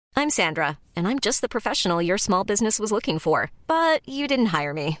I'm Sandra, and I'm just the professional your small business was looking for. But you didn't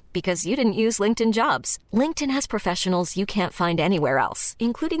hire me because you didn't use LinkedIn Jobs. LinkedIn has professionals you can't find anywhere else,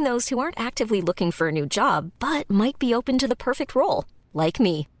 including those who aren't actively looking for a new job, but might be open to the perfect role, like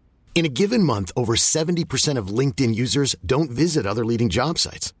me. In a given month, over 70% of LinkedIn users don't visit other leading job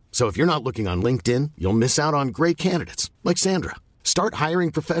sites. So if you're not looking on LinkedIn, you'll miss out on great candidates like Sandra. Start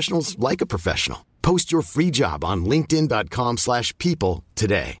hiring professionals like a professional. Post your free job on linkedin.com/people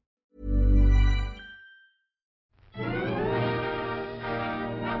today.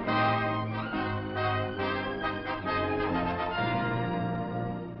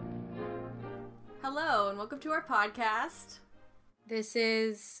 Hello and welcome to our podcast. This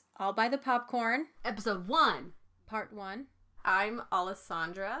is All by the Popcorn, Episode 1. Part 1. I'm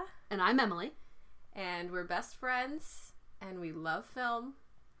Alessandra. And I'm Emily. And we're best friends. And we love film.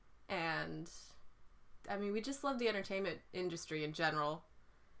 And, I mean, we just love the entertainment industry in general.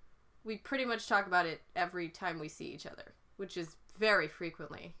 We pretty much talk about it every time we see each other, which is very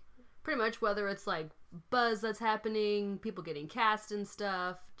frequently. Pretty much whether it's like buzz that's happening, people getting cast and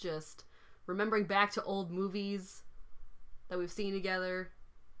stuff, just remembering back to old movies that we've seen together.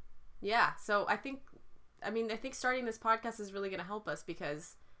 Yeah, so I think starting this podcast is really going to help us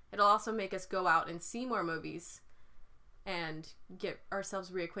because it'll also make us go out and see more movies and get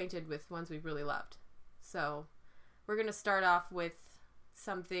ourselves reacquainted with ones we've really loved. So we're going to start off with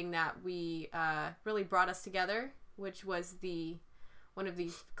something that we really brought us together, which was one of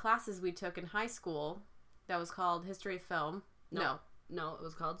these classes we took in high school that was called History of Film. No, it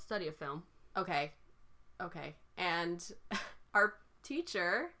was called Study of Film. Okay. And our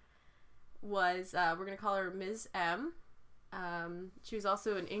teacher was, we're going to call her Ms. M. She was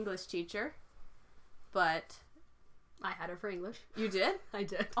also an English teacher, but... I had her for English. You did? I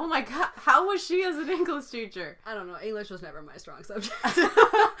did. Oh my god, how was she as an English teacher? I don't know, English was never my strong subject.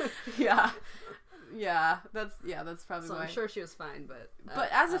 Yeah, that's probably so why. I'm sure she was fine, but... But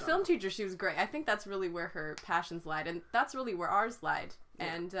as a film teacher, she was great. I think that's really where her passions lied, and that's really where ours lied.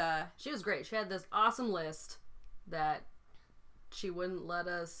 Yeah. And she was great. She had this awesome list that she wouldn't let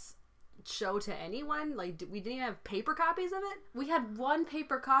us show to anyone. Like, we didn't even have paper copies of it. We had one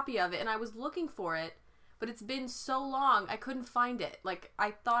paper copy of it, and I was looking for it, but it's been so long, I couldn't find it. Like,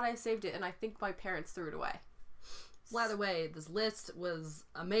 I thought I saved it, and I think my parents threw it away. By the way, this list was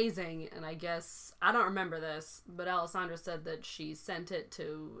amazing, and I guess, I don't remember this, but Alessandra said that she sent it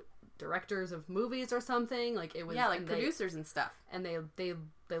to directors of movies or something. Like, it was... Yeah, like producers and stuff. And they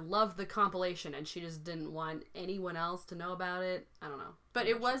loved the compilation, and she just didn't want anyone else to know about it. I don't know. But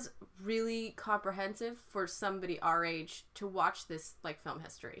it was really comprehensive for somebody our age to watch this, like, film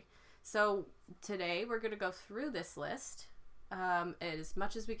history. So today we're going to go through this list. As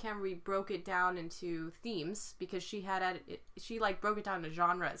much as we can, we broke it down into themes because she broke it down into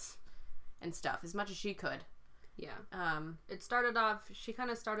genres and stuff as much as she could. Yeah. She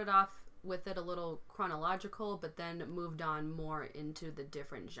kind of started off with it a little chronological, but then moved on more into the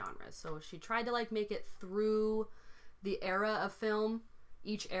different genres. So she tried to like make it through the era of film,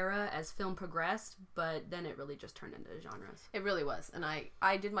 each era as film progressed, but then it really just turned into genres. It really was. And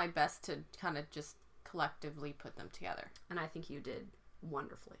I did my best to kind of just collectively put them together. And I think you did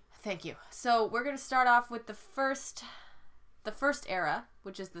wonderfully. Thank you. So we're going to start off with the first era,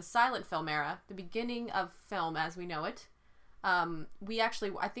 which is the silent film era, the beginning of film as we know it. I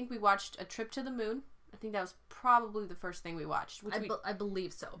think we watched A Trip to the Moon. I think that was probably the first thing we watched. I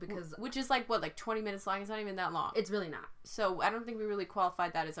believe so, because... Which is like 20 minutes long? It's not even that long. It's really not. So I don't think we really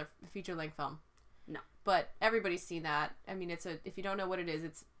qualified that as a feature-length film. No. But everybody's seen that. I mean, if you don't know what it is,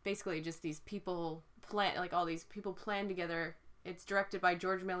 it's basically just these people all these people plan together. It's directed by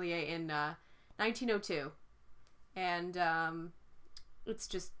George Méliès in 1902. And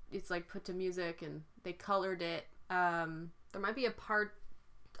it's like put to music, and they colored it. There might be a part...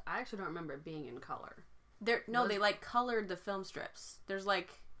 I actually don't remember it being in color. They like colored the film strips. There's like...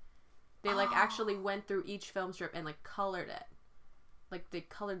 They like actually went through each film strip and like colored it. Like they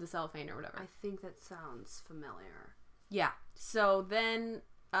colored the cellophane or whatever. I think that sounds familiar. Yeah. So then,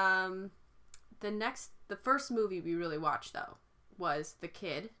 the first movie we really watched though was The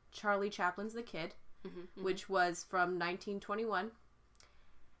Kid. Charlie Chaplin's The Kid, which was from 1921.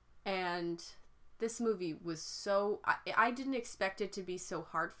 And this movie was so... I didn't expect it to be so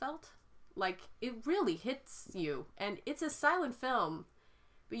heartfelt. Like, it really hits you. And it's a silent film,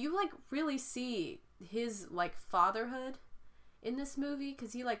 but you, like, really see his, like, fatherhood in this movie,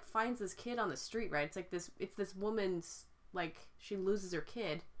 because he, like, finds this kid on the street, right? It's like this woman's, like, she loses her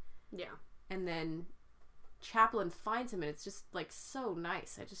kid. Yeah. And then Chaplin finds him, and it's just, like, so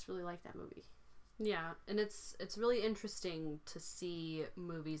nice. I just really like that movie. Yeah, and it's really interesting to see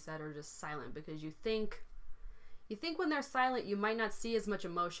movies that are just silent, because you think when they're silent you might not see as much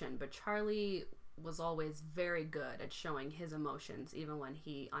emotion, but Charlie was always very good at showing his emotions even when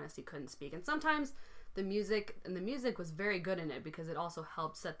he honestly couldn't speak. And sometimes the music was very good in it because it also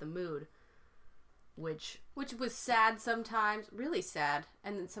helped set the mood, which was sad sometimes, really sad,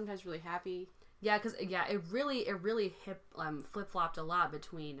 and then sometimes really happy. Yeah, because it really flip-flopped a lot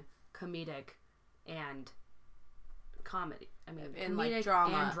between comedic and comedy. I mean, and comedic like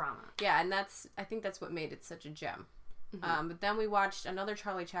drama. and drama. Yeah, and I think that's what made it such a gem. But then we watched another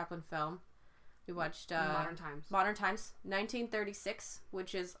Charlie Chaplin film. We watched Modern Times. Modern Times, 1936,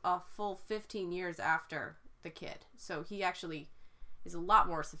 which is a full 15 years after The Kid. So he actually is a lot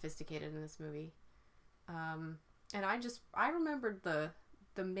more sophisticated in this movie. And I remembered the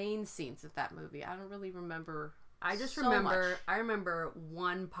main scenes of that movie. I don't really remember. I remember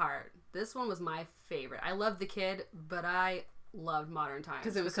one part. This one was my favorite. I loved The Kid, but I loved Modern Times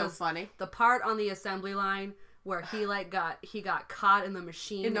because it was so funny. The part on the assembly line where he got caught in the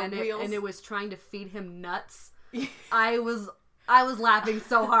machine and it was trying to feed him nuts. I was laughing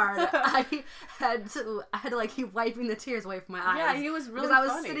so hard. I had to keep wiping the tears away from my eyes. Yeah, he was really funny.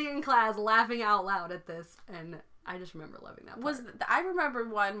 Because I was sitting in class laughing out loud at this, and I just remember loving that part. I remember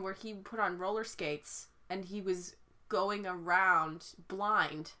one where he put on roller skates and he was going around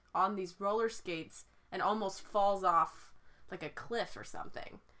blind on these roller skates and almost falls off like a cliff or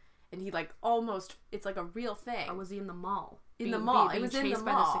something. And he it's like a real thing. Or was he in the mall? It was in the mall. By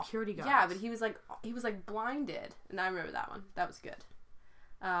the security guards. Yeah, but he was blinded, and I remember that one. That was good.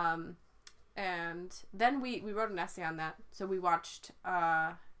 And then we wrote an essay on that. So we watched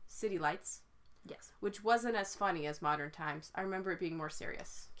City Lights. Yes. Which wasn't as funny as Modern Times. I remember it being more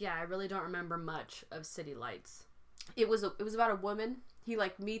serious. Yeah, I really don't remember much of City Lights. It was about a woman. He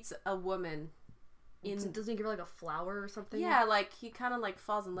meets a woman. Doesn't he give her a flower or something? Yeah, he kind of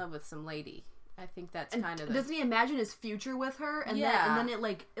falls in love with some lady. I think that's kind of. Doesn't he imagine his future with her? And then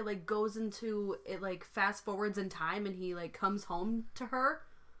it goes into fast forwards in time, and he comes home to her.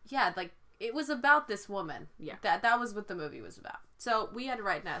 Yeah, it was about this woman. Yeah, that was what the movie was about. So we had to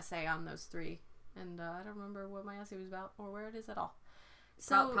write an essay on those three, and I don't remember what my essay was about or where it is at all.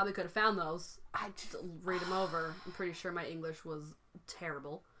 So probably could have found those. I just read them over. I'm pretty sure my English was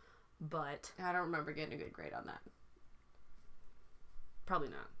terrible. But I don't remember getting a good grade on that. Probably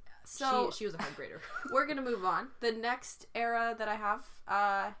not. So she was a hard grader. We're gonna move on. The next era that I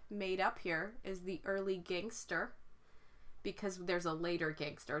have made up here is the early gangster, because there's a later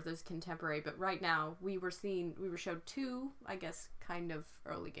gangster. There's contemporary, but right now we were showed two, I guess, kind of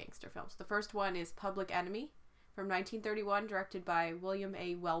early gangster films. The first one is Public Enemy from 1931, directed by William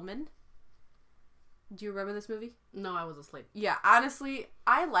A. Wellman. Do you remember this movie? No, I was asleep. Yeah, honestly,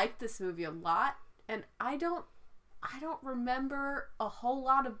 I liked this movie a lot, and I don't remember a whole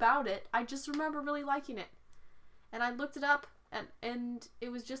lot about it. I just remember really liking it. And I looked it up, and it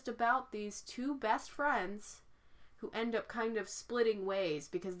was just about these two best friends who end up kind of splitting ways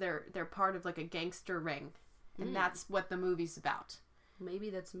because they're part of a gangster ring. And that's what the movie's about. Maybe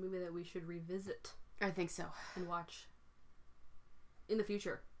that's a movie that we should revisit. I think so. And watch in the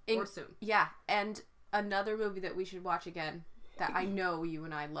future or soon. Yeah, and another movie that we should watch again that I know you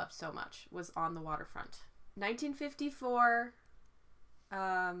and I loved so much was On the Waterfront. 1954,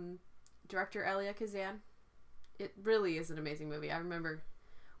 director Elia Kazan. It really is an amazing movie. I remember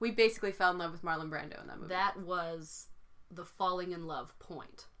we basically fell in love with Marlon Brando in that movie. That was the falling in love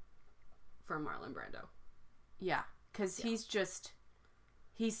point for Marlon Brando. Yeah, because he's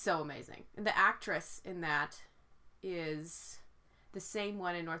so amazing. And the actress in that is the same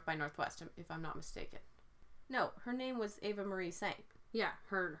one in North by Northwest, if I'm not mistaken. No, her name was Ava Marie Saint. Yeah,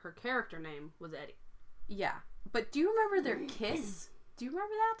 her character name was Eddie. Yeah, but do you remember their kiss? Do you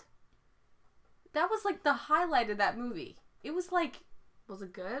remember that? That was the highlight of that movie. It was was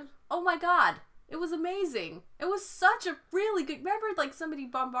it good? Oh my god, it was amazing. It was such a really good. Remember, somebody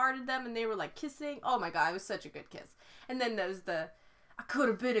bombarded them and they were kissing. Oh my god, it was such a good kiss. And then there's I could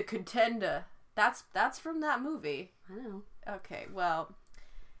have been a contender. That's from that movie. I know. Okay, well,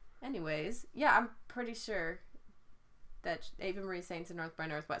 anyways, yeah, I'm pretty sure that Ava Marie Saint's in North by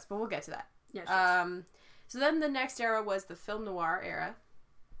Northwest, but we'll get to that. Yeah, sure. So then the next era was the film noir era,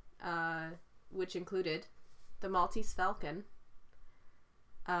 which included The Maltese Falcon.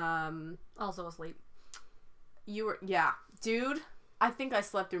 Also asleep. Yeah, dude, I think I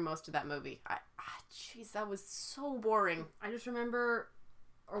slept through most of that movie. Jeez, that was so boring. I just remember,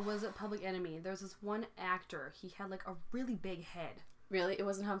 or was it Public Enemy? There was this one actor. He had a really big head. Really? It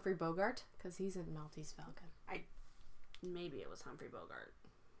wasn't Humphrey Bogart? Because he's in Maltese Falcon. Maybe it was Humphrey Bogart.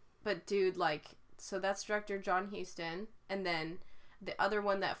 But dude, So that's director John Huston. And then the other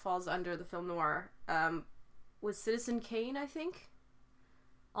one that falls under the film noir was Citizen Kane, I think.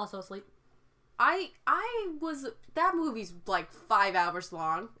 Also asleep. I was... That movie's like 5 hours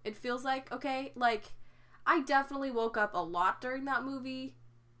long. It feels like, okay? Like, I definitely woke up a lot during that movie.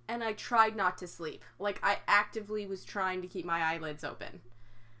 And I tried not to sleep. Like, I actively was trying to keep my eyelids open.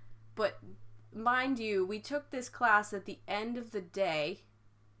 But, mind you, we took this class at the end of the day.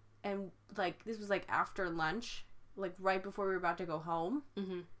 And, like, this was, like, after lunch. Like, right before we were about to go home.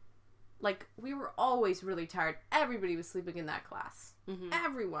 Mm-hmm. Like, we were always really tired. Everybody was sleeping in that class. Mm-hmm.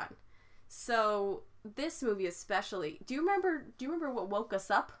 Everyone. So, this movie especially. Do you remember what woke us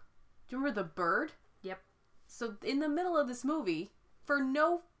up? Do you remember the bird? Yep. So, in the middle of this movie, for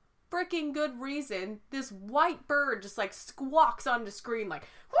no freaking good reason, this white bird just like squawks on the screen like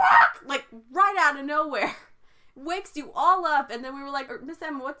 "Quack!" Like right out of nowhere. Wakes you all up, and then we were like, Miss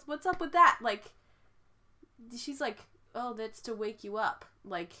Emma, what's up with that? Like, she's like, oh, that's to wake you up.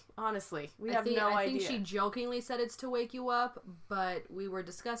 Like, honestly, we have no idea. I think she jokingly said it's to wake you up, but we were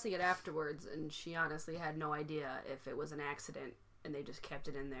discussing it afterwards, and she honestly had no idea if it was an accident and they just kept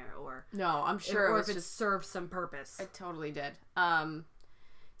it in there, or no, I'm sure or it was if it just served some purpose. It totally did.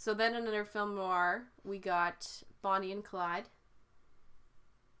 So then another film noir, we got Bonnie and Clyde.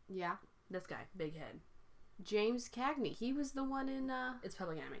 Yeah. This guy, big head. James Cagney. He was the one in It's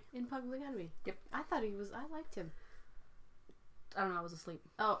Public Enemy. In Public Enemy. Yep. I liked him. I don't know, I was asleep.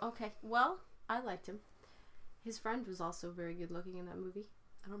 Oh, okay. Well, I liked him. His friend was also very good looking in that movie.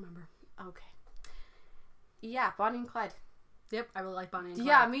 I don't remember. Okay. Yeah, Bonnie and Clyde. Yep, I really like Bonnie and Clyde.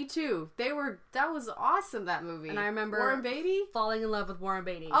 Yeah, me too. That was awesome, that movie. And I remember Warren Beatty falling in love with Warren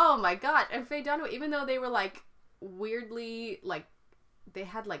Beatty. Oh my god. And Faye Dunaway, even though they were like weirdly like they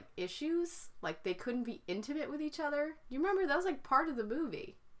had like issues, like they couldn't be intimate with each other. You remember that was like part of the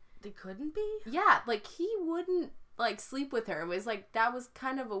movie. They couldn't be? Yeah, like he wouldn't like sleep with her. It was like that was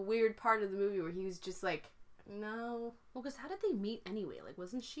kind of a weird part of the movie where he was just like, no. Well, because how did they meet anyway? Like,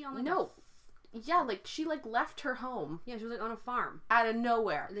 wasn't she on like yeah, like she like left her home. Yeah, she was like on a farm out of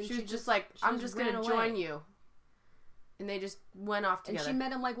nowhere. And then she was just like, I'm just gonna join you. And they just went off together. And she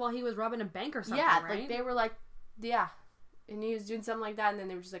met him like while he was robbing a bank or something. Yeah, right? like they were like, yeah, and he was doing something like that, and then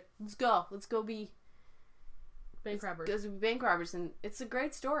they were just like, let's go be bank robbers. Let's be bank robbers, and it's a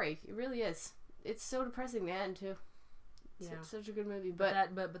great story. It really is. It's so depressing the end too. Yeah, it's such a good movie, but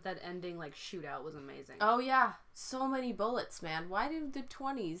that ending like shootout was amazing. Oh yeah, so many bullets, man. Why do the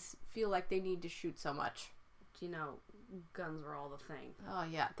 20s feel like they need to shoot so much? You know, guns were all the thing. Oh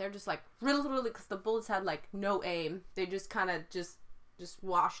yeah, they're just like really because the bullets had like no aim. They just kind of just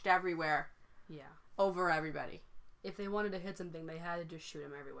washed everywhere. Yeah, over everybody. If they wanted to hit something, they had to just shoot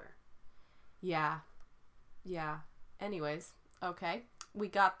them everywhere. Yeah. Anyways, okay, we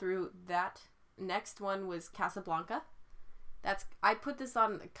got through that. Next one was Casablanca. I put this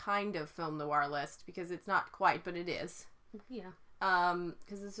on a kind of film noir list because it's not quite, but it is. Yeah.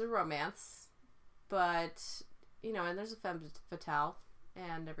 Because it's a romance, but you know, and there's a femme fatale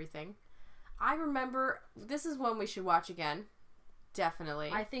and everything. I remember this is one we should watch again. Definitely.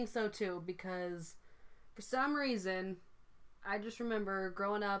 I think so too, because for some reason, I just remember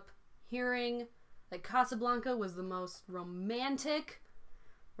growing up hearing that Casablanca was the most romantic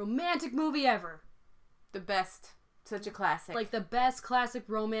movie ever. The best. Such a classic. Like the best classic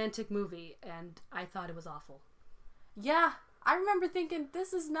romantic movie, and I thought it was awful. Yeah, I remember thinking,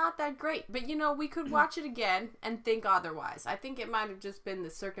 this is not that great. But, you know, we could watch it again and think otherwise. I think it might have just been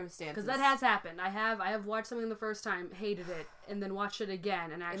the circumstances. Because that has happened. I have watched something the first time, hated it, and then watched it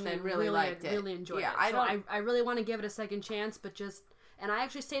again, and actually really liked it. Really enjoyed it. I really want to give it a second chance, but just... And I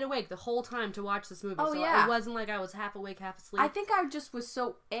actually stayed awake the whole time to watch this movie. Oh, so yeah. It wasn't like I was half awake, half asleep. I think I just was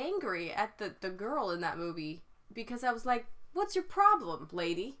so angry at the girl in that movie. Because I was like, what's your problem,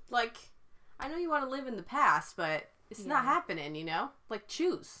 lady? Like, I know you want to live in the past, but it's not happening, you know? Like,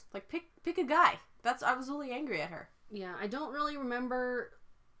 choose. Like, pick a guy. I was really angry at her. Yeah, I don't really remember,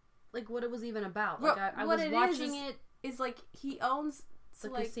 like, what it was even about. Like, I was watching it. Is like, he owns... The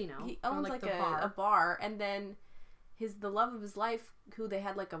casino. He owns, like a bar, and then the love of his life, who they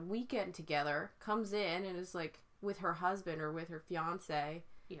had, like, a weekend together, comes in and is, like, with her husband or with her fiancé.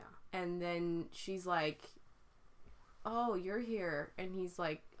 Yeah. And then she's like... oh, you're here. And he's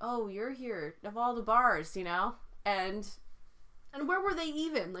like, oh, you're here. Of all the bars, you know? And where were they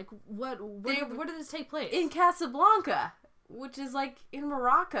even? Like, where did this take place? In Casablanca, which is like in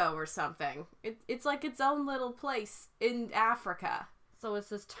Morocco or something. It's like its own little place in Africa. So it's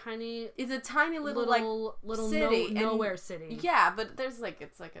this tiny... It's a tiny little city. Nowhere city. Yeah, but there's like,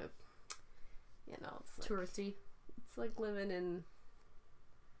 it's like a, you know, it's like... touristy. It's like living in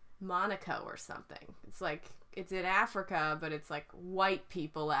Monaco or something. It's like, it's in Africa, but it's like white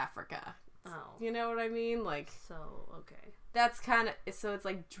people Africa. Oh. You know what I mean? Like, So, okay. that's kind of, so it's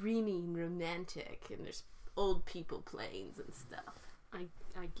like dreamy and romantic, and there's old people planes and stuff.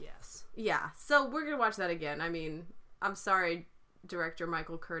 I guess. Yeah, so we're gonna watch that again. I mean, I'm sorry, director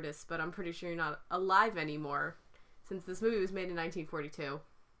Michael Curtis, but I'm pretty sure you're not alive anymore, since this movie was made in 1942.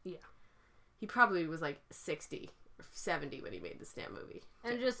 Yeah. He probably was like 60 or 70 when he made this damn movie.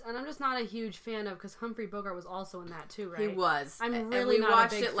 And I'm just not a huge fan of, because Humphrey Bogart was also in that too, right? He was. I'm And really we not a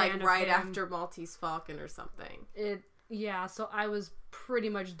watched big it like fan of right him. after Maltese Falcon or something. Yeah, so I was pretty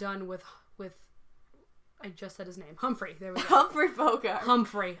much done with I just said his name. Humphrey. There we go. Humphrey Bogart.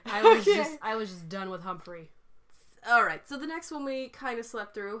 Humphrey. I was just done with Humphrey. All right, so the next one we kind of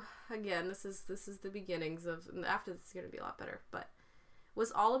slept through. Again, this is the beginnings of, and after this is going to be a lot better, but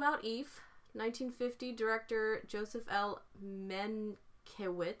was All About Eve, 1950, director Joseph L.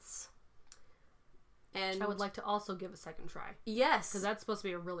 Mankiewicz. And I would like to also give a second try, yes, because that's supposed to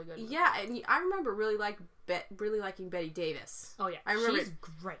be a really good movie. yeah, and I remember really liking Betty Davis. Oh yeah, I remember she's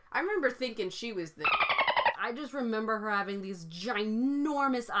great. I remember thinking she was the. I just remember her having these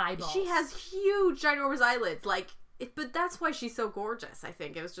ginormous eyeballs. She has huge, ginormous eyelids, like. But that's why she's so gorgeous. I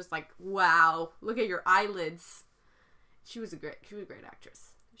think it was just like, wow, look at your eyelids. She was a great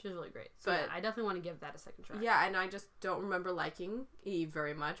actress. She's really great. So But- yeah, I definitely want to give that a second try. Yeah, and I just don't remember liking Eve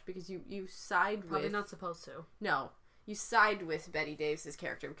very much because you side Probably with not supposed to. no, you side with Betty Davis's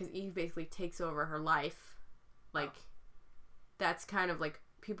character because Eve basically takes over her life. Like, that's kind of like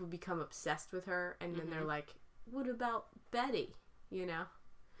people become obsessed with her, and then they're like, "What about Betty?" You know,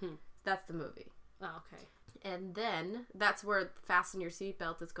 that's the movie. Oh, okay. And then that's where "Fasten Your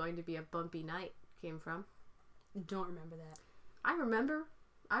Seatbelt, it's going to be a bumpy night" came from. Don't remember that. I remember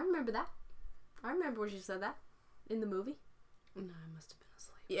that. I remember when she said that in the movie. No, I must have been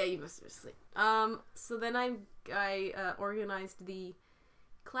asleep. Yeah, you must have been asleep. So then I organized the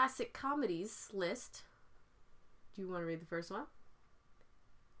classic comedies list. Do you want to read the first one?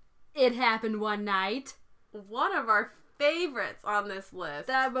 It Happened One Night. One of our favorites on this list.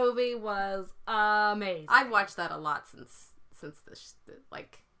 That movie was amazing. I've watched that a lot since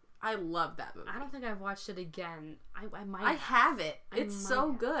like, I love that movie. I don't think I've watched it again. I might. I have it. I It's might so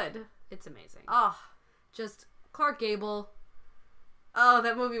have. good. It's amazing. Oh, Just Clark Gable.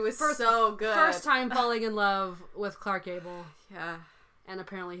 that movie was so good. First time falling in love with Clark Gable, Yeah. and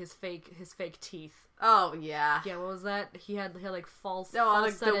apparently his fake teeth. Oh yeah. Yeah, what was that? He had like false. No, false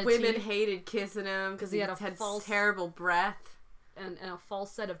like set the of women teeth hated kissing him because he he had had a false- terrible breath. and a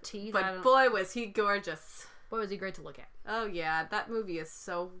false set of teeth. But boy, was he gorgeous. boy, was he great to look at. Oh yeah, that movie is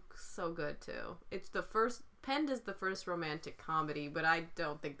so good too. It's the first. Penned is the first romantic comedy, but I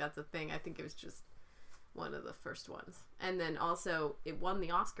don't think that's a thing. I think it was just one of the first ones. And then also, it won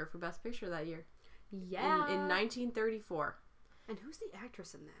the Oscar for Best Picture that year Yeah. in 1934. And who's the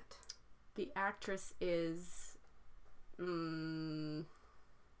actress in that? The actress is.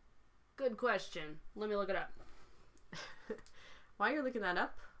 Good question. Let me look it up. While you're looking that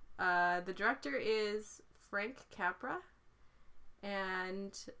up, the director is Frank Capra,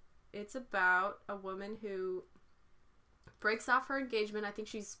 and it's about a woman who breaks off her engagement. I think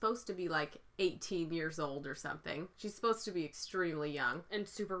she's supposed to be like 18 years old or something. She's supposed to be extremely young. And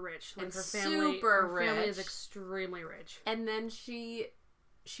super rich. Like And her family, super her family is rich. extremely rich. And then she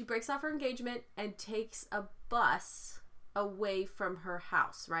breaks off her engagement and takes a bus away from her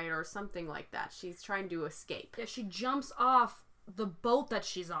house, right? Or something like that. She's trying to escape. Yeah, she jumps off the boat that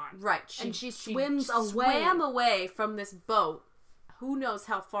she's on. Right. And she swims away. Swam away from this boat. Who knows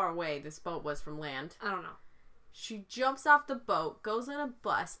how far away this boat was from land. I don't know. She jumps off the boat, goes on a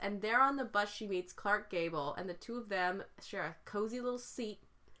bus, and there on the bus she meets Clark Gable, and the two of them share a cozy little seat.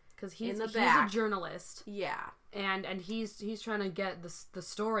 Because In he's the a back. journalist. Yeah. And he's trying to get the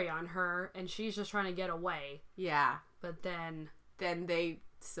story on her, and she's just trying to get away. Yeah. But then,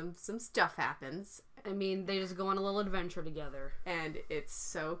 Some stuff happens, I mean, they just go on a little adventure together. and it's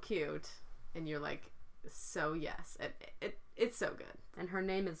so cute, and you're like, so yes. It's so good. And her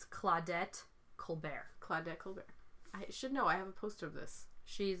name is Claudette Colbert. Claudette Colbert. I should know, I have a poster of this.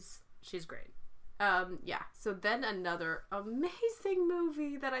 She's great. Yeah. So then another amazing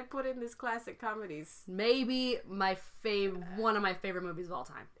movie that I put in this classic comedies. Maybe one of my favorite movies of all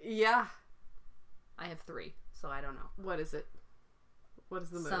time. Yeah. I have 3, so I don't know. What is it? What is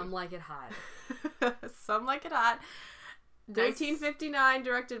the movie? Some Like It Hot. Some Like It Hot. 1959,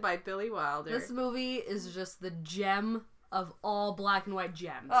 directed by Billy Wilder. This movie is just the gem of all black and white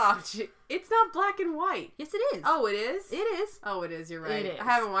gems. Oh, it's not black and white. Yes, it is. Oh, it is? It is. Oh, it is. You're right. It is. I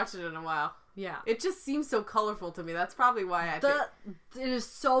haven't watched it in a while. Yeah. It just seems so colorful to me. That's probably why I think it is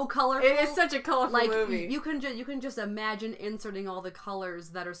so colorful. it is such a colorful movie. You can just imagine inserting all the colors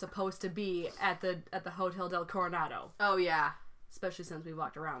that are supposed to be at the Hotel del Coronado. Oh yeah. Especially since we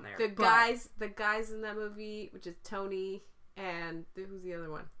walked around there. The guys in that movie, which is Tony and who's the other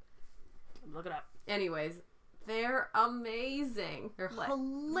one? Look it up. Anyways, they're amazing. They're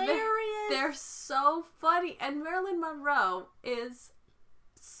hilarious. They're so funny. And Marilyn Monroe is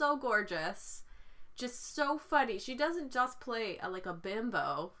so gorgeous. Just so funny. She doesn't just play like a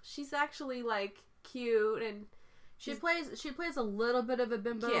bimbo. She's actually like cute and she plays a little bit of a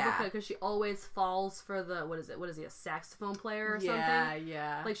bimbo because she always falls for the what is he, a saxophone player or something?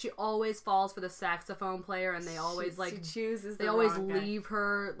 Yeah. Like she always falls for the saxophone player, and they always she chooses. They always leave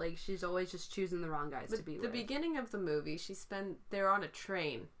her. Like she's always just choosing the wrong guys to be with. The beginning of the movie, they're on a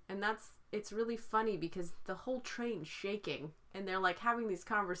train, and it's really funny because the whole train's shaking, and they're like having these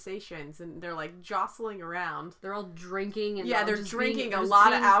conversations, and they're like jostling around. They're all drinking, and they're drinking a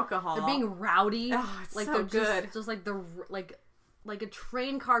lot of alcohol. They're being rowdy. Oh, it's like so they're good. just like like a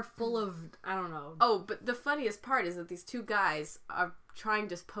train car full of I don't know. Oh, but the funniest part is that these two guys are trying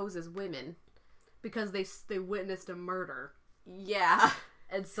to pose as women because they witnessed a murder. Yeah,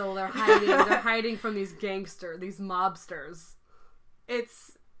 and so they're hiding. They're hiding from these these mobsters.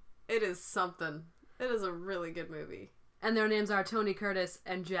 It is something. It is a really good movie. And their names are Tony Curtis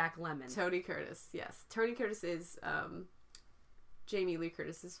and Jack Lemmon. Tony Curtis, yes. Tony Curtis is Jamie Lee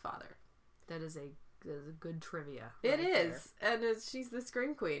Curtis's father. That is a good trivia. It is. There. And she's the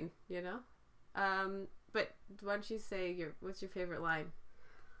Scream Queen, you know? But why don't you say what's your favorite line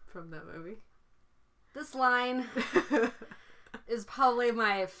from that movie? This line is probably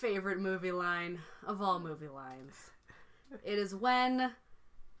my favorite movie line of all movie lines. It is when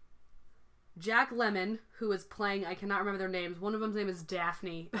Jack Lemmon, who is playing, I cannot remember their names. One of them's name is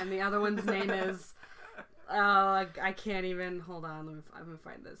Daphne, and the other one's name is, I can't even, hold on, I'm gonna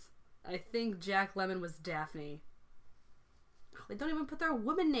find this. I think Jack Lemmon was Daphne. They don't even put their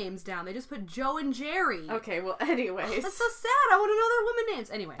woman names down. They just put Joe and Jerry. Okay, well, anyways. That's so sad. I want to know their woman names.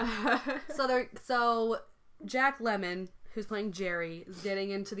 Anyway. So Jack Lemmon, who's playing Jerry, is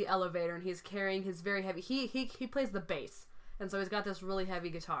getting into the elevator, and he's carrying his very heavy, he plays the bass. And so he's got this really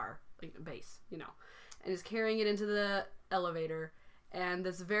heavy guitar, like bass, you know. And he's carrying it into the elevator, and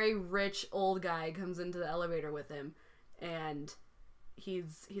this very rich old guy comes into the elevator with him, and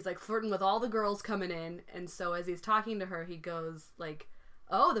he's like flirting with all the girls coming in, and so as he's talking to her, he goes like,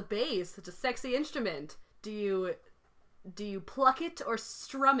 "Oh, the bass, such a sexy instrument. Do you pluck it or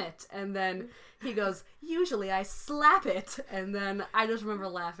strum it?" And then he goes, "Usually I slap it." And then I just remember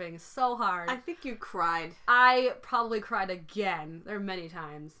laughing so hard. I think you cried. I probably cried again. There are many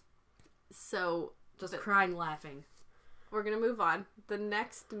times. So just crying, laughing. We're gonna move on. The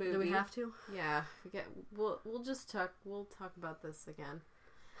next movie. Do we have to? Yeah. We'll just talk. We'll talk about this again.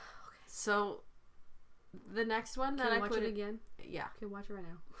 Okay. So the next one that Can I watch put it again. Yeah. Okay, watch it right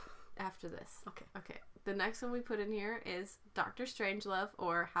now. After this. Okay. Okay. The next one we put in here is Dr. Strangelove,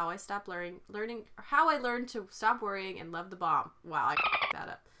 or How I Learned to Stop Worrying and Love the Bomb. Wow, I that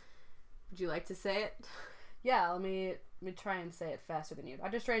up. Would you like to say it? Yeah, let me try and say it faster than you.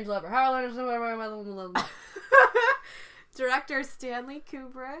 Dr. Strangelove, or How I Learned to Love the Bomb. Director Stanley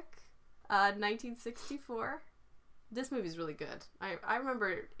Kubrick, 1964. This movie's really good. I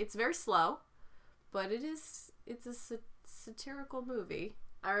remember it's very slow, but it's a satirical movie.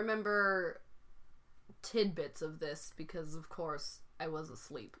 I remember tidbits of this because, of course, I was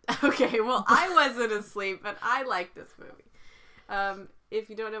asleep. Okay, well, I wasn't asleep, but I like this movie. If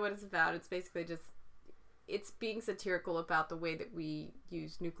you don't know what it's about, it's basically it's being satirical about the way that we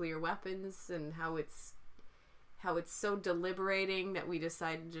use nuclear weapons and how it's so deliberating that we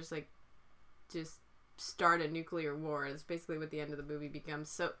decide to just start a nuclear war. It's basically what the end of the movie becomes.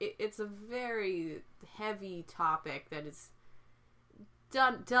 So it's a very heavy topic that is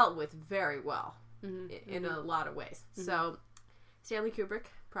dealt with very well in a lot of ways. Mm-hmm. So Stanley Kubrick,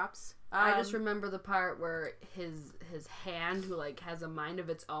 props. I just remember the part where his hand, who like has a mind of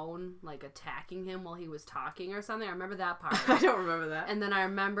its own, like attacking him while he was talking or something. I remember that part. I don't remember that. And then I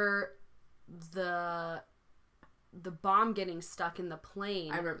remember the bomb getting stuck in the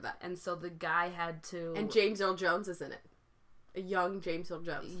plane. I remember that. And so the guy had to... And James Earl Jones is in it. A young James Earl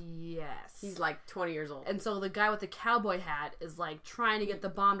Jones. Yes. He's like 20 years old. And so the guy with the cowboy hat is like trying to get the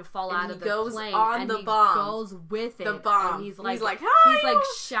bomb to fall out of the plane. On and the he bomb. goes with it. The bomb. And he's like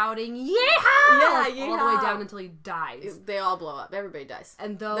shouting, "Yeehaw!" Yeah, yeehaw! All the way down until he dies. They all blow up. Everybody dies.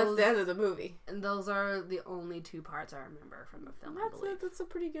 And that's the end of the movie. And those are the only two parts I remember from the film, I believe. That's a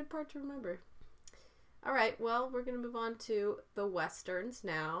pretty good part to remember. All right, well, we're going to move on to the Westerns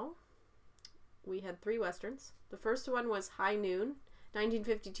now. we had 3 westerns. The first one was High Noon,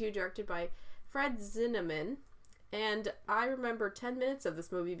 1952, directed by Fred Zinnemann. And I remember 10 minutes of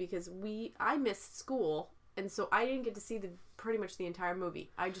this movie because I missed school, and so I didn't get to see pretty much the entire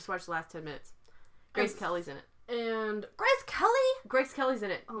movie. I just watched the last 10 minutes. Grace Kelly's in it. And Grace Kelly? Grace Kelly's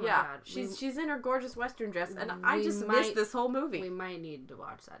in it. Oh my yeah. God. She's in her gorgeous western dress, and I just missed this whole movie. We might need to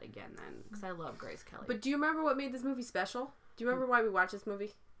watch that again then, because I love Grace Kelly. But do you remember what made this movie special? Do you remember why we watched this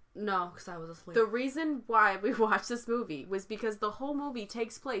movie? No, because I was asleep. The reason why we watched this movie was because the whole movie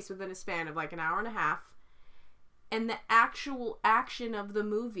takes place within a span of like an hour and a half, and the actual action of the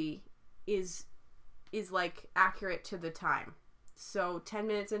movie is like accurate to the time. So 10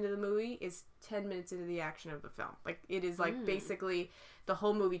 minutes into the movie is 10 minutes into the action of the film. Like, it is like basically the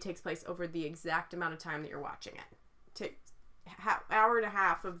whole movie takes place over the exact amount of time that you're watching it. Hour and a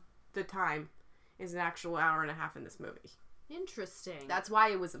half of the time is an actual hour and a half in this movie. Interesting. That's why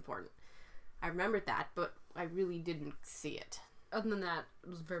it was important. I remembered that, but I really didn't see it. Other than that, it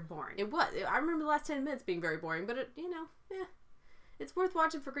was very boring. It was. I remember the last 10 minutes being very boring, but it's worth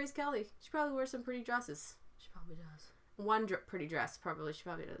watching for Grace Kelly. She probably wears some pretty dresses. She probably does. One pretty dress, probably. She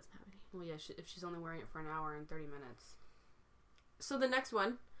probably doesn't have any. Well, yeah, if she's only wearing it for an hour and 30 minutes. So the next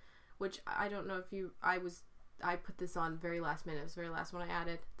one, which I don't know if I put this on very last minute. It was the very last one I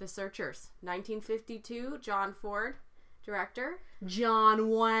added. The Searchers. 1952, John Ford, director. John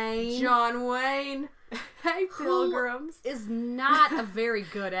Wayne. Hey, Pilgrims. Is not a very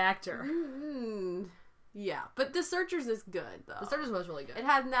good actor. Yeah, but The Searchers is good, though. The Searchers was really good. It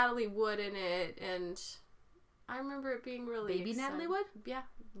had Natalie Wood in it, and I remember it being really Baby exciting. Natalie Wood? Yeah,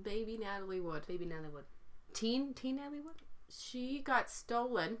 baby Natalie Wood. Baby Natalie Wood. Teen Natalie Wood? She got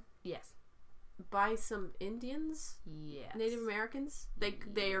stolen. Yes. By some Indians? Yes. Native Americans?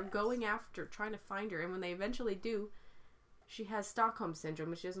 They are going after, trying to find her, and when they eventually do, she has Stockholm Syndrome,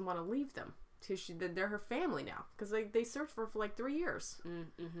 and she doesn't want to leave them. They're her family now, because they searched for her for like 3 years.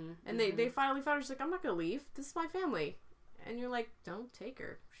 And they finally found her. She's like, I'm not going to leave. This is my family. And you're like, don't take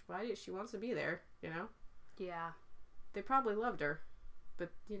her. She wants to be there, you know? Yeah. They probably loved her, but,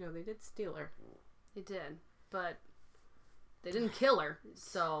 they did steal her. They did, but they didn't kill her,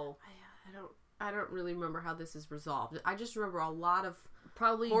 so... I don't really remember how this is resolved. I just remember a lot of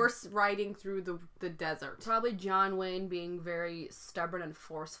probably horse riding through the desert. Probably John Wayne being very stubborn and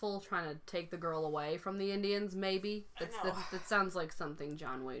forceful, trying to take the girl away from the Indians, maybe. That sounds like something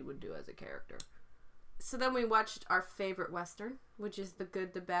John Wayne would do as a character. So then we watched our favorite Western, which is The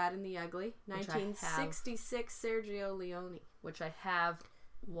Good, the Bad, and the Ugly. 1966, Sergio Leone. Which I have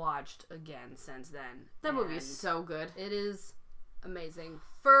watched again since then. That movie is so good. It is amazing.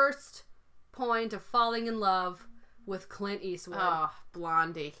 First point of falling in love with Clint Eastwood. Oh,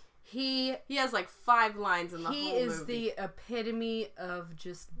 Blondie. He has like 5 lines in the whole movie. He is the epitome of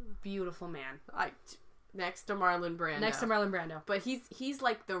just beautiful man. Next to Marlon Brando. But he's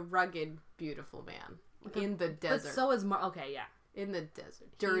like the rugged, beautiful man in the desert. But so is okay, yeah. In the desert.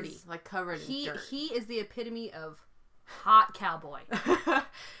 Dirty. Like covered in dirt. He is the epitome of hot cowboy.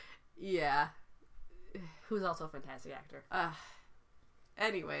 Yeah. Who's also a fantastic actor.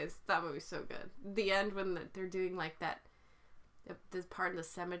 Anyways, that movie's so good. The end when they're doing like this part in the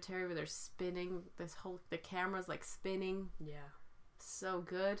cemetery where they're spinning, the camera's like spinning. Yeah. So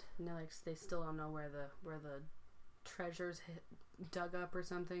good. And they still don't know where the treasures dug up or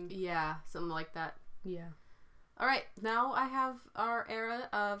something. Yeah, something like that. Yeah. All right, now I have our era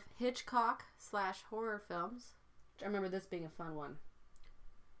of Hitchcock/horror films. I remember this being a fun one.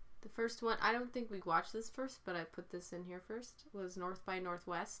 The first one, I don't think we watched this first, but I put this in here first, was North by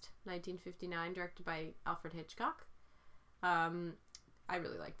Northwest, 1959, directed by Alfred Hitchcock. I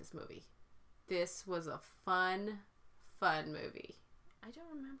really like this movie. This was a fun movie. I don't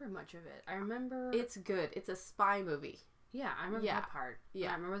remember much of it. I remember... It's good. It's a spy movie. Yeah, I remember that part.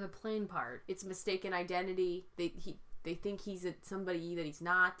 Yeah, I remember the plane part. It's mistaken identity. They think he's somebody that he's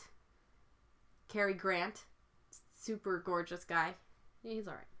not. Cary Grant, super gorgeous guy. Yeah, he's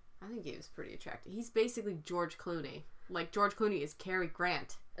alright. I think he was pretty attractive. He's basically George Clooney. Like, George Clooney is Cary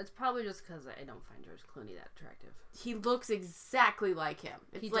Grant. It's probably just because I don't find George Clooney that attractive. He looks exactly like him.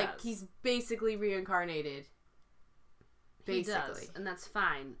 It's like does. He's basically reincarnated. Basically. He does, and that's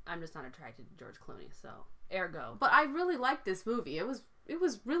fine. I'm just not attracted to George Clooney, so ergo. But I really liked this movie. It was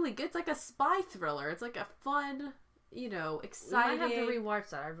really good. It's like a spy thriller. It's like a fun, exciting. I have to rewatch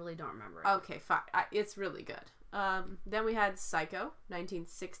that. I really don't remember it. Okay, fine. It's really good. Then we had Psycho,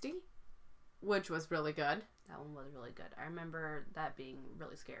 1960, which was really good. That one was really good. I remember that being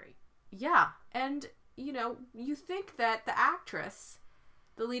really scary. Yeah, and, you think that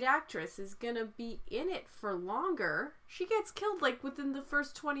the lead actress, is gonna be in it for longer. She gets killed, within the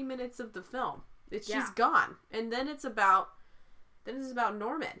first 20 minutes of the film. She's gone. And then it's about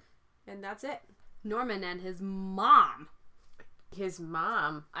Norman. And that's it. Norman and his mom. His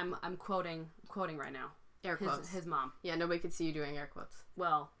mom. I'm quoting right now. Air quotes. His mom. Yeah, nobody could see you doing air quotes.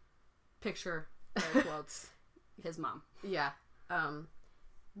 Well, picture air quotes. His mom. Yeah.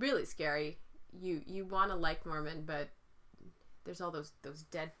 Really scary. You want to like Norman, but there's all those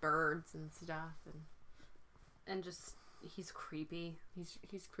dead birds and stuff, and just he's creepy.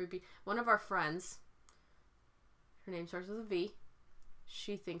 He's creepy. One of our friends, her name starts with a V.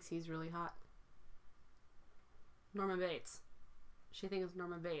 She thinks he's really hot. Norman Bates. She thinks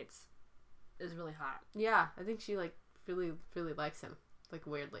Norman Bates is really hot. Yeah, I think she like really likes him, like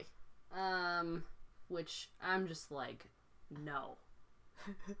weirdly. Which I'm just like, no.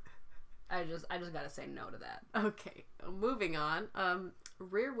 I just gotta say no to that. Okay, moving on.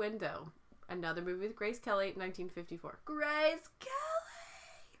 Rear Window, another movie with Grace Kelly, 1954. Grace Kelly.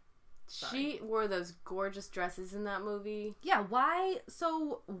 She wore those gorgeous dresses in that movie. Yeah, why?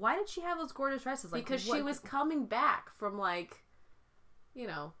 So why did she have those gorgeous dresses? Like, because she was coming back from like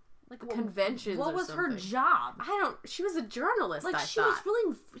conventions. What was something. her job? She was a journalist. Like she was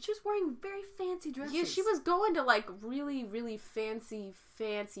wearing very fancy dresses. Yeah, she was going to like really, really fancy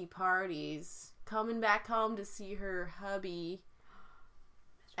parties. Coming back home to see her hubby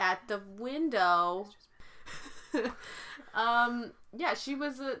at the window. Yeah, she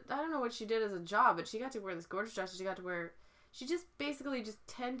was I don't know what she did as a job, but she got to wear this gorgeous dress. She just basically just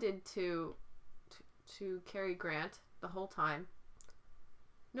tended to Cary Grant the whole time.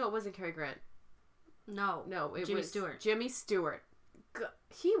 No, it wasn't Cary Grant. No, it Jimmy was Stewart. Jimmy Stewart.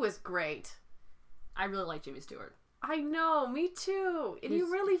 He was great. I really like Jimmy Stewart. I know, me too. And you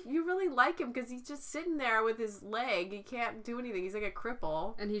really like him because he's just sitting there with his leg. He can't do anything. He's like a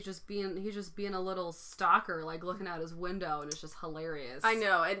cripple. And he's just being a little stalker, like looking out his window, and it's just hilarious. I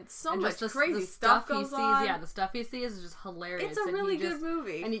know, and much crazy the stuff he goes sees. on. Yeah, the stuff he sees is just hilarious. It's a really good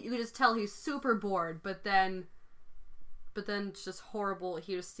movie, and you can just tell he's super bored. But then it's just horrible.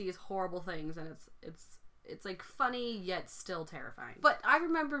 He just sees horrible things, and it's like funny yet still terrifying. But I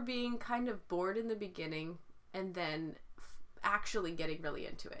remember being kind of bored in the beginning, and then actually getting really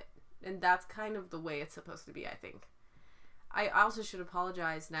into it. And that's kind of the way it's supposed to be, I think. I also should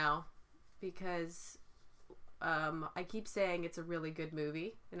apologize now because I keep saying it's a really good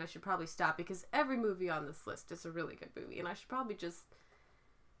movie, and I should probably stop because every movie on this list is a really good movie, and I should probably just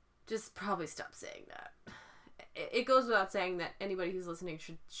probably stop saying that. It goes without saying that anybody who's listening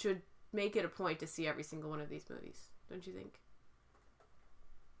should make it a point to see every single one of these movies. Don't you think?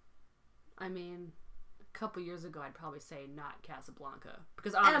 I mean, a couple years ago, I'd probably say not Casablanca.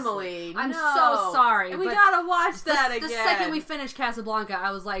 Because honestly, Emily, I'm so sorry. And we gotta watch that again. The second we finished Casablanca,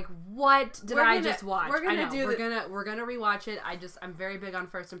 I was like, "What did I just watch?" We're gonna we're gonna rewatch it. I'm very big on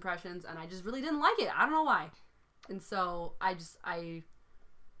first impressions, and I just really didn't like it. I don't know why. And so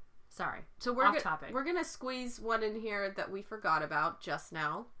sorry. So off topic. We're gonna squeeze one in here that we forgot about just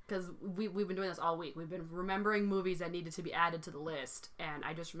now. Because we've been doing this all week. We've been remembering movies that needed to be added to the list, and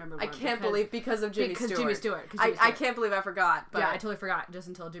I just remembered one. I can't believe because of Jimmy Stewart. Because Jimmy Stewart. I can't believe I forgot. But... Yeah, I totally forgot just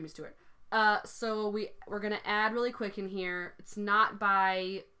until Jimmy Stewart. So we're gonna add really quick in here. It's not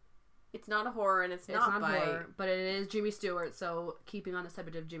a horror, and it's not horror, by... but it is Jimmy Stewart. So keeping on the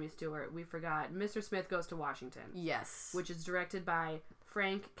subject of Jimmy Stewart, we forgot Mr. Smith Goes to Washington. Yes, which is directed by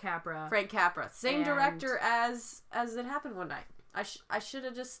Frank Capra. Same director as It Happened One Night. I should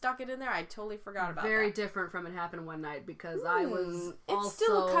have just stuck it in there. I totally forgot about that. Very different from It Happened One Night because I was It's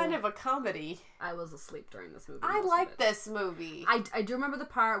still kind of a comedy. I was asleep during this movie. I like this movie. I do remember the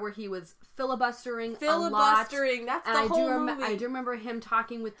part where he was filibustering a lot. That's the whole movie. I do remember him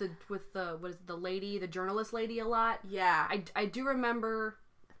talking with the journalist lady a lot. Yeah. I do remember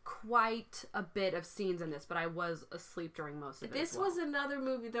quite a bit of scenes in this, but I was asleep during most of it. This was another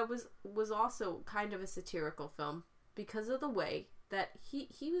movie that was also kind of a satirical film. Because of the way that he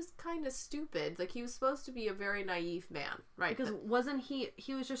was kind of stupid. Like, he was supposed to be a very naive man, right? Because wasn't he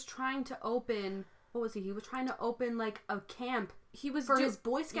was just trying to open, what was he? He was trying to open, like, a camp for his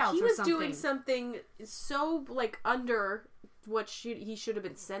Boy Scouts or something. He was doing something so, like, under what he should have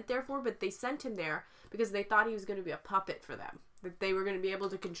been sent there for, but they sent him there because they thought he was going to be a puppet for them. That they were going to be able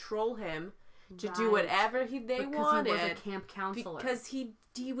to control him to do whatever they wanted. Because he was a camp counselor. Because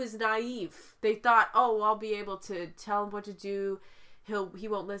he was naive. They thought, oh, I'll be able to tell him what to do. He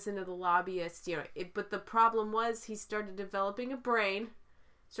won't listen to the lobbyists. But the problem was he started developing a brain,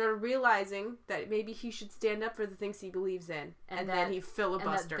 started realizing that maybe he should stand up for the things he believes in, and then he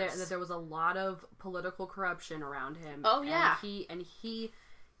filibusters. And that there was a lot of political corruption around him. Oh yeah, and he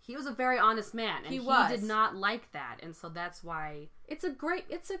was a very honest man, and he did not like that, and so that's why it's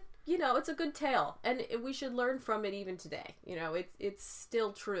you know, it's a good tale, and we should learn from it even today. You know, it's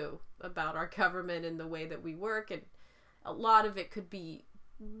still true about our government and the way that we work, and a lot of it could be,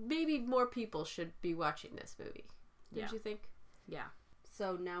 maybe more people should be watching this movie. Don't you think? Yeah.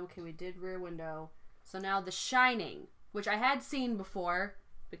 So now, okay, we did Rear Window. So now The Shining, which I had seen before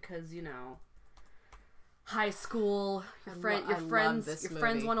because, you know, high school, your friends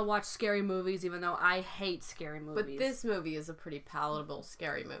want to watch scary movies, even though I hate scary movies. But this movie is a pretty palatable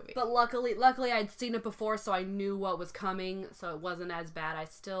scary movie. But luckily I'd seen it before, so I knew what was coming, so it wasn't as bad.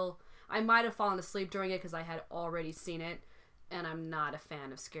 I might have fallen asleep during it because I had already seen it, and I'm not a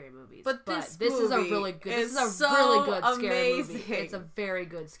fan of scary movies. But this is a really good. This is a really good scary movie. It's a very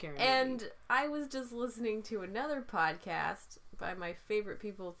good scary movie. And I was just listening to another podcast by my favorite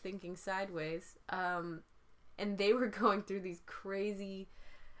people, Thinking Sideways, and they were going through these crazy,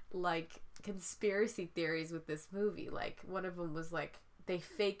 like, conspiracy theories with this movie. Like, one of them was like, they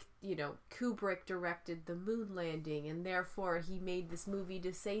faked, you know, Kubrick directed the moon landing, and therefore he made this movie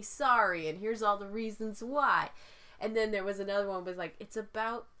to say sorry, and here's all the reasons why. And then there was another one was like, it's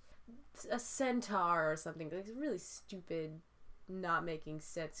about a centaur or something. Like, really stupid, not making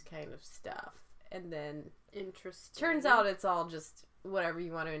sense kind of stuff. And then interesting. Turns out it's all just whatever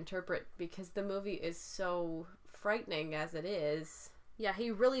you want to interpret, because the movie is so frightening as it is. Yeah,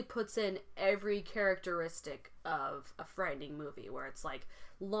 he really puts in every characteristic of a frightening movie, where it's like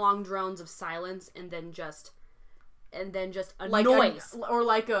long drones of silence and then just a like noise, or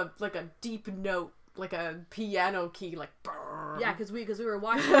like a deep note, like a piano key, like brrr. Yeah, because we were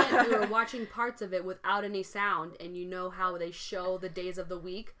watching it, we were watching parts of it without any sound, and you know how they show the days of the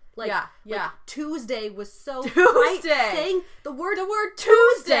week. Like, yeah. Like Tuesday was so Tuesday. Saying the word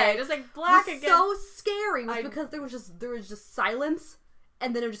Tuesday, just like black was again. So scary. It was because there was just silence,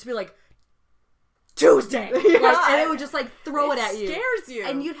 and then it would just be like Tuesday, and it would just like throw it at you, scares you,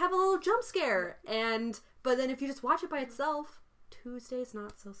 and you'd have a little jump scare. But then if you just watch it by itself, Tuesday's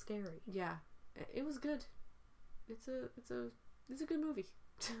not so scary. Yeah, it was good. It's a good movie.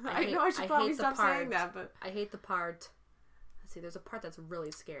 I know I should probably stop saying that, but I hate the part. See, there's a part that's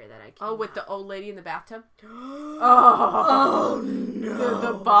really scary that I can't. Oh, with the old lady in the bathtub? Oh no.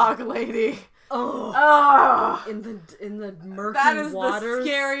 The bog lady. Oh. In the murky waters. That is the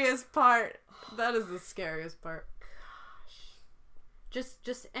scariest part. That is the scariest part. Gosh.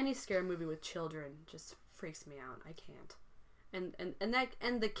 Just any scary movie with children just freaks me out. I can't.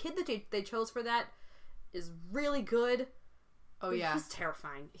 And the kid that they chose for that is really good. Oh yeah. He's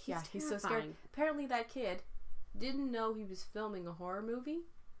terrifying. He's so scary. Apparently that kid didn't know he was filming a horror movie.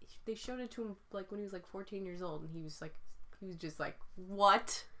 They showed it to him like when he was like 14 years old, and he was just like,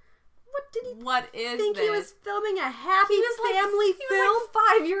 what? What is think this? He was filming a happy family film? He was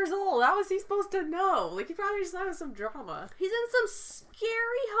like 5 years old. How was he supposed to know? Like, he probably just thought it was some drama. He's in some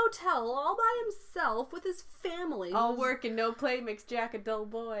scary hotel all by himself with his family. All work and no play makes Jack a dull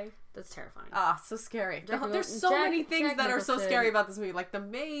boy. That's terrifying. Ah, so scary. There's so many things that are so scary about this movie. Like the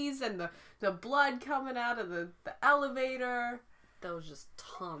maze and the blood coming out of the elevator. That was just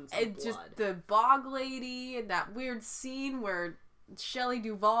tons of blood. And just the bog lady and that weird scene where Shelley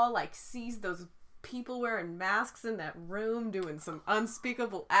Duvall like sees those people wearing masks in that room doing some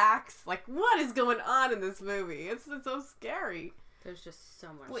unspeakable acts. Like, what is going on in this movie? It's so scary. There's just so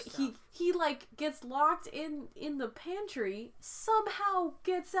much stuff. He like gets locked in the pantry, somehow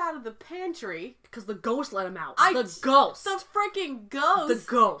gets out of the pantry because the ghost let him out. The freaking ghost.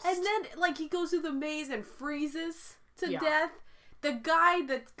 The ghost. And then like he goes through the maze and freezes to death. The guy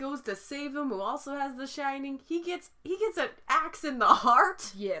that goes to save him, who also has the Shining, he gets an axe in the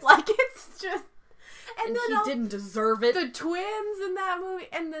heart. Yes. Like, it's just... And then he didn't deserve it. The twins in that movie.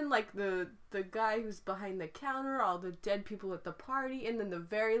 And then, like, the guy who's behind the counter, all the dead people at the party. And then the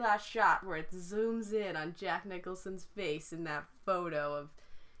very last shot where it zooms in on Jack Nicholson's face in that photo of,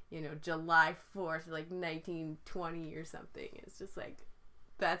 you know, July 4th, like, 1920 or something. It's just like,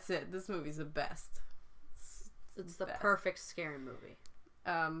 that's it. This movie's the best. It's the perfect scary movie.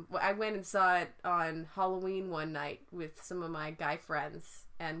 I went and saw it on Halloween one night with some of my guy friends,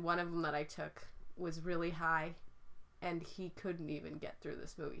 and one of them that I took was really high, and he couldn't even get through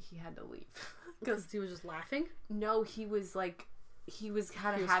this movie. He had to leave because he was just laughing. No, he was like, he was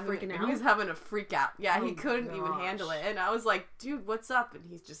having a freak out. Yeah, he couldn't even handle it, and I was like, dude, what's up? And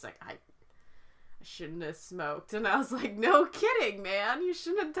he's just like, I shouldn't have smoked. And I was like, no kidding, man. You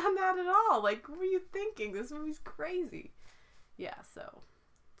shouldn't have done that at all. Like, what were you thinking? This movie's crazy. Yeah, so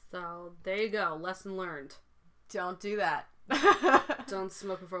there you go. Lesson learned. Don't do that. Don't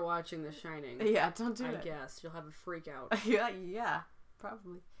smoke before watching The Shining. Yeah, don't do it. I guess. You'll have a freak out. Yeah,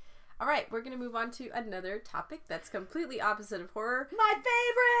 probably. All right, we're going to move on to another topic that's completely opposite of horror. My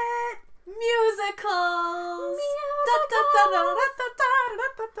favorite! Musicals!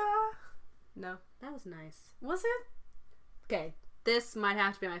 No. That was nice. Was it? Okay, this might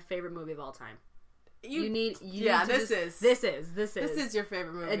have to be my favorite movie of all time. This This is your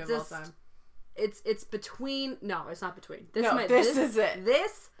favorite movie of all time. It's between. No, it's not between. This is it.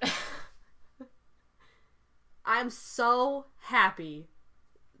 This. I'm so happy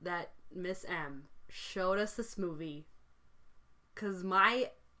that Miss M showed us this movie, because my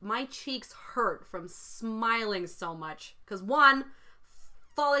cheeks hurt from smiling so much. Because 1,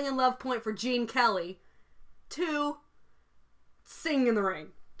 falling in love point for Gene Kelly. 2, Singing in the Rain.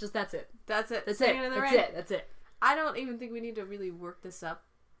 Just that's it. That's it. That's Singing it. in the That's Rain. it. That's it. I don't even think we need to really work this up.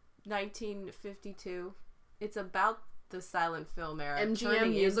 1952. It's about the silent film era. MGM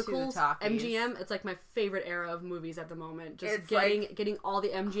musicals. Talkies. MGM. It's like my favorite era of movies at the moment. Just It's getting all the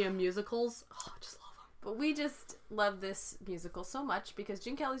MGM musicals. Oh, I just love them. But we just love this musical so much because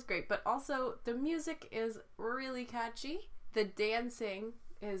Gene Kelly's great, but also the music is really catchy. The dancing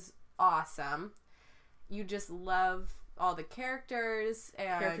is awesome. You just love all the characters,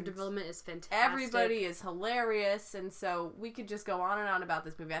 and Character development is fantastic. everybody is hilarious, and so we could just go on and on about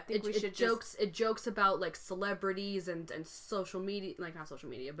this movie. I think It jokes about like celebrities and social media, like not social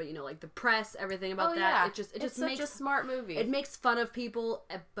media, but you know, like the press, everything about that. Yeah. It just it's makes such a smart movie. It makes fun of people,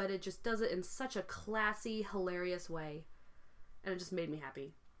 but it just does it in such a classy, hilarious way, and it just made me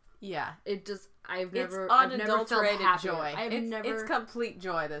happy. Yeah, It just I've it's never felt unadulterated happier. joy. It's complete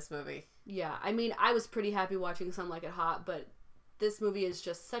joy. This movie. Yeah, I mean, I was pretty happy watching Some Like It Hot, but this movie is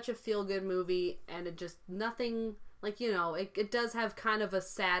just such a feel-good movie, and it just, nothing, like, you know, it does have kind of a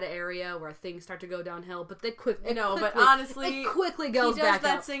sad area where things start to go downhill, but but honestly, it quickly goes back He does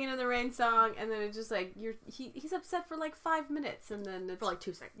that up. Singing in the Rain song, and then it's just like, he's upset for like 5 minutes, and then it's... For like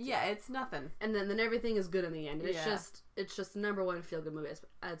 2 seconds. Yeah, it's nothing. And then everything is good in the end. Yeah. It's just the number one feel-good movie.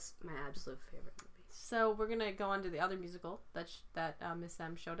 It's my absolute favorite movie. So we're gonna go on to the other musical that Miss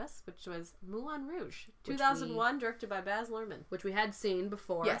M showed us, which was Moulin Rouge, 2001, directed by Baz Luhrmann, which we had seen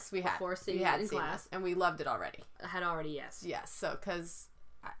before. Yes, we had. Before seeing we had it in seen class. this, and we loved it already. I had already, yes. Yes, so because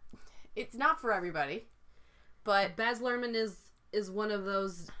it's not for everybody, but Baz Luhrmann is one of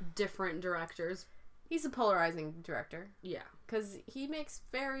those different directors. he's a polarizing director. Yeah. Because he makes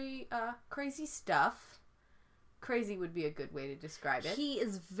very crazy stuff. Crazy would be a good way to describe it. He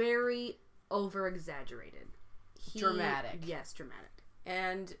is very over-exaggerated. Dramatic. Yes, dramatic.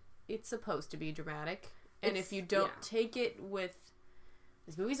 And it's supposed to be dramatic. And if you don't take it with,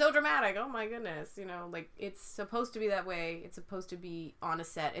 this movie's so dramatic, oh my goodness, you know, like, it's supposed to be that way. It's supposed to be on a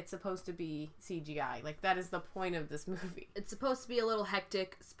set. It's supposed to be CGI. Like, that is the point of this movie. It's supposed to be a little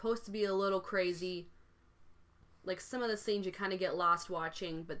hectic. It's supposed to be a little crazy. Like, some of the scenes you kind of get lost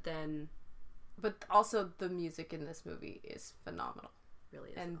watching, but then... But also, the music in this movie is phenomenal.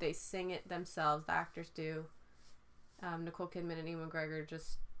 Really is. And they sing it themselves. The actors do. Nicole Kidman and Ewan McGregor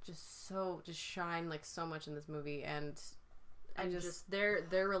just shine like so much in this movie, and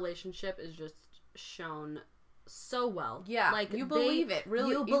their relationship is just shown so well. Yeah, like you believe it.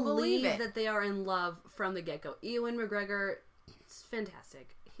 Really, you believe it. that they are in love from the get go. Ewan McGregor, it's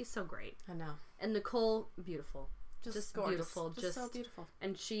fantastic. He's so great. I know. And Nicole, beautiful, just gorgeous. beautiful, just so beautiful.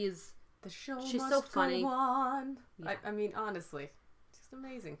 And she's she's so funny. Go on. Yeah. I mean, honestly.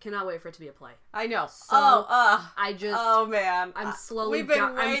 Amazing. Cannot wait for it to be a play. I know. So, oh man. I'm slowly We've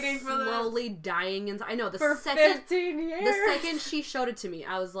been waiting for this. Slowly dying inside. I know for 15 years. The second she showed it to me,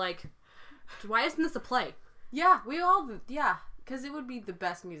 I was like, why isn't this a play? Yeah, because it would be the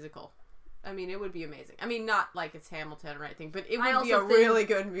best musical. I mean, it would be amazing. I mean, not like it's Hamilton or anything, but it would be a really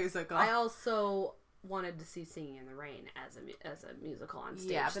good musical. I also wanted to see Singing in the Rain as a musical on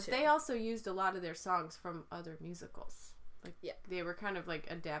stage. Yeah, but they also used a lot of their songs from other musicals. Like, yeah, they were kind of like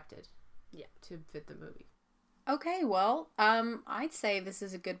adapted, yeah, to fit the movie. Okay, well, I'd say this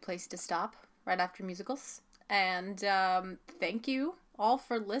is a good place to stop right after musicals. And thank you all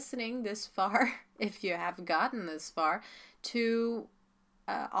for listening this far, if you have gotten this far, to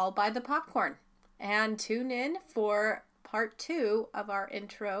I'll Buy the Popcorn. And tune in for part 2 of our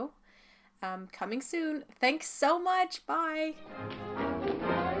intro coming soon. Thanks so much. Bye.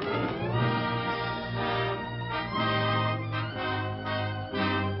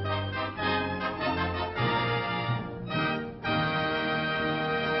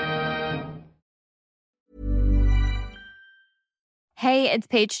 Hey, it's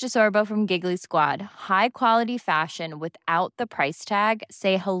Paige DeSorbo from Giggly Squad. High quality fashion without the price tag.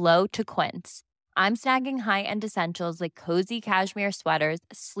 Say hello to Quince. I'm snagging high-end essentials like cozy cashmere sweaters,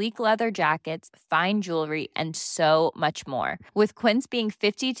 sleek leather jackets, fine jewelry, and so much more. With Quince being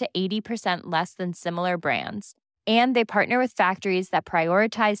 50 to 80% less than similar brands. And they partner with factories that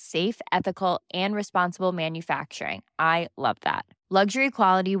prioritize safe, ethical, and responsible manufacturing. I love that. Luxury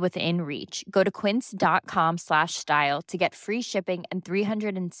quality within reach. Go to quince.com/style to get free shipping and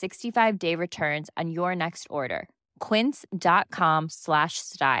 365-day returns on your next order.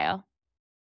 Quince.com/style.